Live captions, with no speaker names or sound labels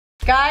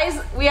Guys,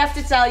 we have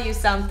to tell you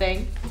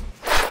something.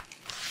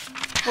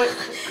 What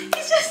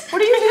are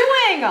you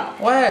doing?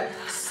 What?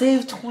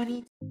 Save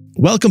 20.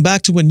 Welcome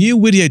back to a new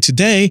video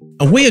today,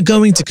 and we are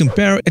going to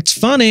compare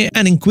ItsFunneh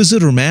and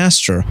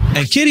InquisitorMaster.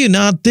 And kid you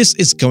not, this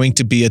is going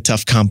to be a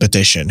tough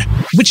competition.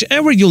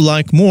 Whichever you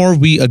like more,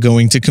 we are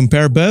going to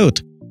compare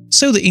both.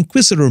 So the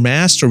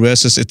InquisitorMaster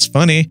versus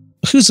ItsFunneh,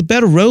 who's a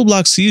better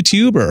Roblox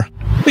YouTuber?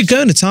 We're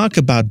going to talk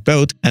about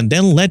both and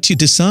then let you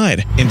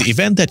decide. In the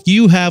event that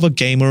you have a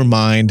gamer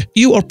mind,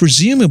 you are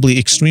presumably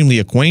extremely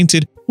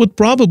acquainted with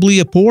probably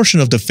a portion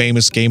of the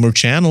famous gamer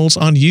channels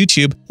on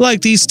YouTube like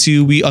these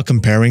two we are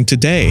comparing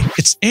today.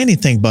 It's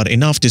anything but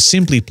enough to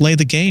simply play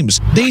the games.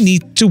 They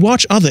need to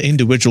watch other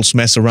individuals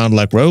mess around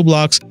like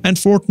Roblox and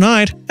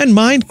Fortnite and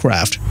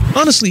Minecraft.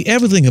 Honestly,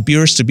 everything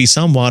appears to be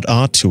somewhat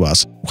odd to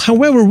us.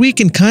 However, we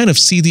can kind of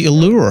see the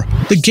allure.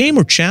 The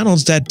gamer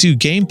channels that do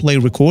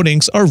gameplay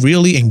recordings are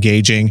really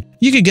engaging.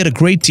 You can get a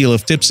great deal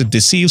of tips and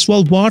deceives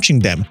while watching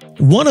them.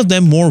 One of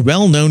them more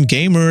well-known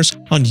gamers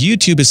on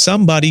YouTube is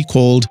somebody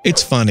called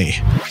ItsFunneh.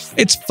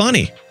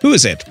 ItsFunneh. Who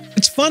is it?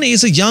 ItsFunneh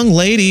is a young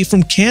lady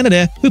from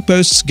Canada who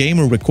posts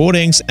gamer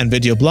recordings and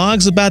video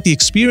blogs about the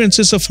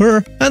experiences of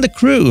her and the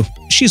crew.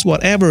 She's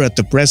whatever at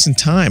the present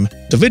time.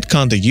 The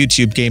VidCon, the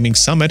YouTube Gaming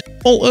Summit,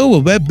 all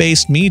over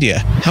web-based media.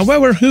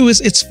 However, who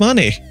is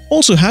ItsFunneh?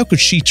 Also, how could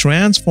she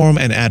transform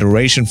an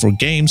adoration for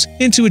games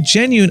into a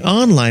genuine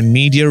online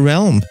media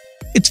realm?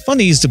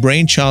 ItsFunneh is the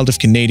brainchild of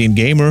Canadian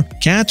gamer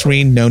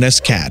Catherine, known as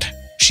Cat.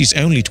 She's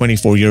only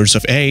 24 years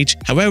of age,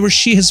 however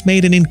she has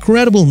made an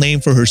incredible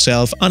name for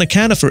herself on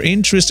account of her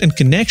interest and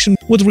connection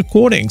with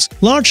recordings.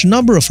 Large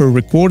number of her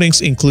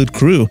recordings include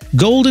Krew,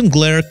 Golden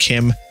Glare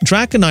Kim,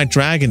 Draconite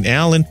Dragon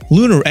Alan,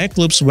 Lunar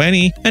Eclipse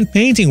Wenny, and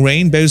Painting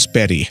Rainbows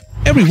Betty.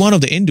 Every one of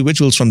the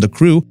individuals from the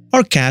crew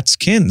are Cat's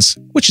kins,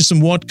 which is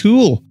somewhat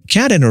cool.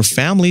 Cat and her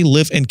family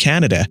live in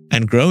Canada,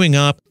 and growing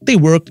up, they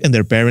worked in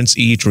their parents'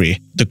 eatery.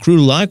 The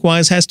crew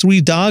likewise has 3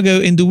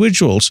 doggo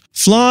individuals,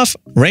 Fluff,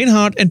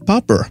 Reinhardt, and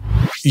Popper.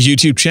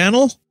 YouTube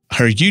channel?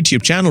 Her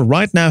YouTube channel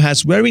right now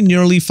has very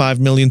nearly 5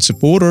 million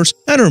supporters,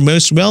 and her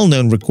most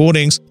well-known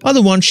recordings are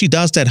the ones she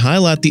does that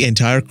highlight the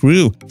entire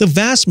crew. The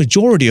vast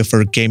majority of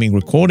her gaming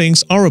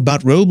recordings are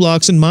about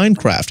Roblox and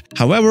Minecraft.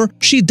 However,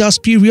 she does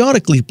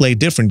periodically play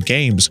different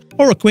games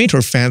or acquaint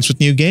her fans with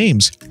new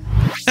games.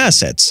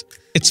 Assets.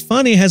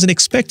 ItsFunneh has an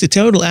expected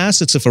total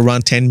assets of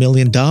around $10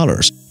 million,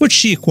 which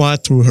she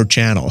acquired through her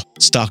channel,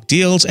 stock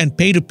deals, and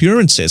paid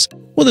appearances,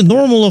 with a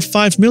normal of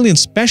 5 million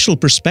special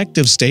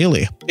perspectives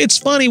daily.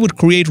 ItsFunneh would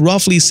create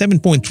roughly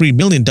 $7.3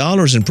 million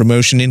in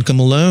promotion income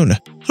alone.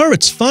 Her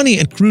ItsFunneh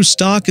and Krew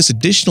stock is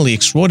additionally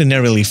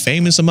extraordinarily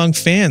famous among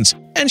fans,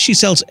 and she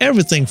sells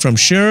everything from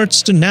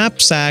shirts to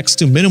knapsacks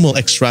to minimal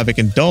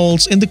extravagant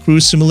dolls in the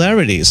Krew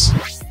similarities.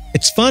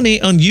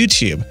 ItsFunneh on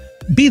YouTube.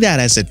 Be that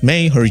as it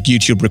may, her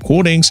YouTube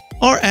recordings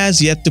are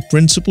as yet the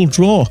principal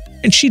draw,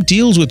 and she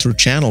deals with her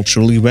channel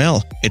truly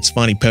well.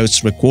 ItsFunneh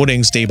posts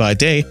recordings day by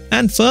day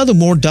and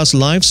furthermore does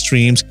live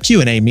streams,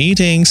 Q&A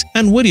meetings,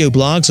 and video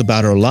blogs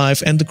about her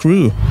life and the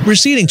crew.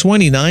 Preceding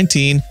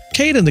 2019,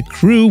 Kate and the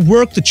crew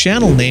worked the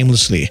channel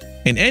namelessly.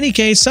 In any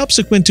case,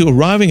 subsequent to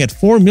arriving at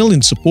 4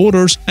 million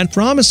supporters and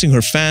promising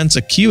her fans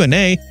a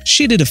Q&A,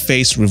 she did a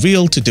face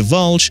reveal to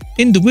divulge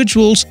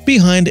individuals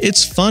behind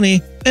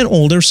ItsFunneh and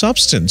all their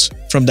substance.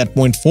 From that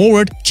point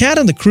forward, Cat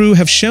and the crew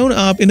have shown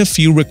up in a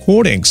few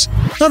recordings.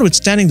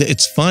 Notwithstanding the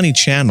ItsFunneh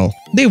channel,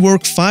 they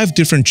work 5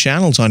 different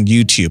channels on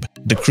YouTube: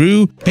 the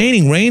crew,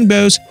 Painting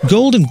Rainbows,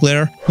 Golden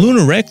Glare,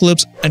 Lunar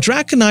Eclipse, and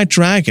Draconite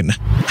Dragon.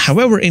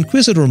 However,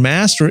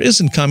 InquisitorMaster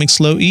isn't coming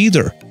slow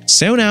either.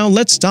 So now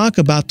let's talk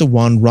about the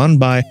one run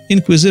by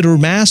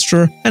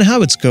InquisitorMaster and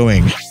how it's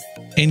going.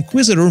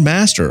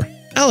 InquisitorMaster.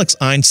 Alex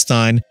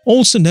Einstein,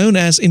 also known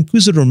as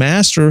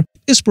InquisitorMaster,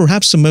 is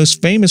perhaps the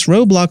most famous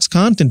Roblox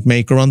content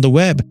maker on the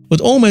web,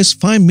 with almost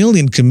 5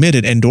 million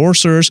committed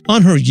endorsers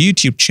on her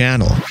YouTube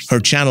channel. Her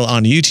channel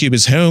on YouTube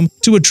is home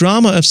to a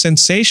drama of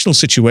sensational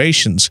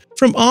situations,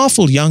 from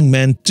awful young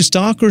men to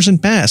stalkers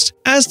and past,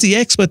 as the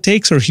expert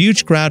takes her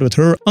huge crowd with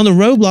her on the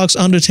Roblox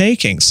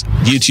undertakings.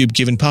 YouTube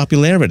given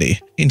popularity.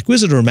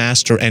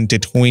 InquisitorMaster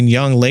entered Twin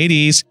Young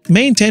Ladies,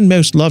 main 10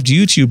 most loved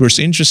YouTubers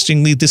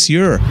interestingly this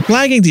year,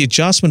 flagging the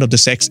adjustment of the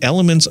sex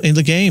elements in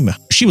the game.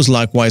 She was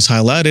likewise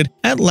highlighted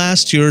at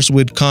last year's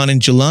VidCon in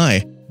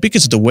July,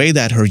 because of the way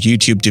that her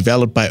YouTube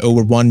developed by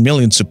over 1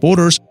 million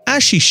supporters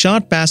as she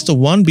shot past the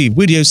 1B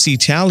video C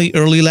tally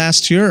early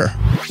last year.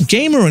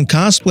 Gamer and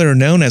cosplayer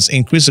known as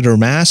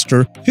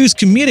InquisitorMaster, whose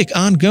comedic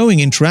ongoing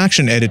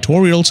interaction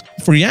editorials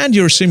for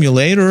Yandir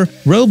Simulator,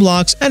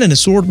 Roblox, and an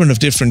assortment of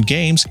different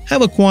games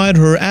have acquired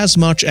her as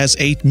much as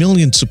 8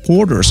 million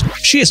supporters.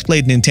 She has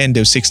played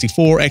Nintendo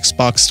 64,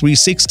 Xbox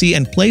 360,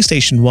 and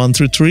PlayStation 1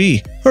 through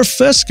 3. Her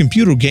first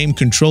computer game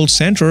control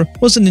center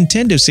was a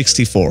Nintendo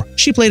 64.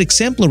 She played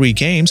exemplary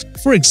games,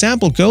 for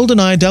example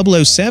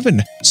GoldenEye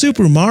 007,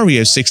 Super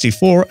Mario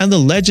 64, and The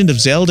Legend of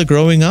Zelda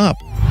growing up.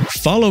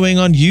 Following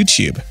on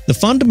YouTube, the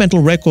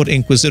fundamental record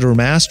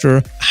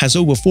InquisitorMaster has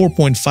over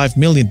 4.5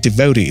 million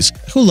devotees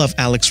who love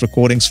Alex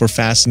recordings for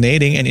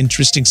fascinating and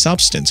interesting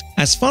substance.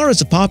 As far as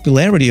the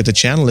popularity of the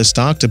channel is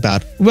talked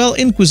about, well,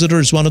 Inquisitor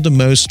is one of the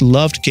most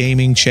loved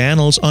gaming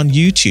channels on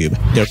YouTube.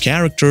 Their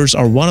characters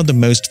are one of the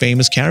most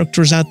famous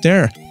characters out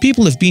there.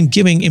 People have been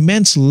giving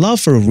immense love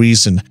for a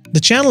reason. The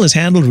channel is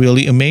handled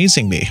really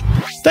amazingly.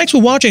 Thanks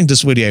for watching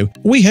this video.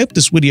 We hope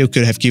this video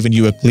could have given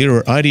you a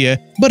clearer idea,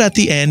 but at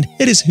the end,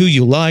 it is who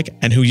you like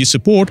and who you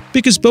support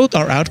because both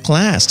are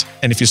outclassed.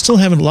 And if you still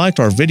haven't liked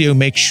our video,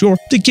 make sure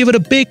to give it a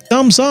big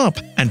thumbs up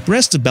and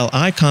press the bell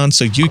icon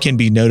so you can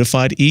be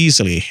notified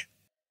easily.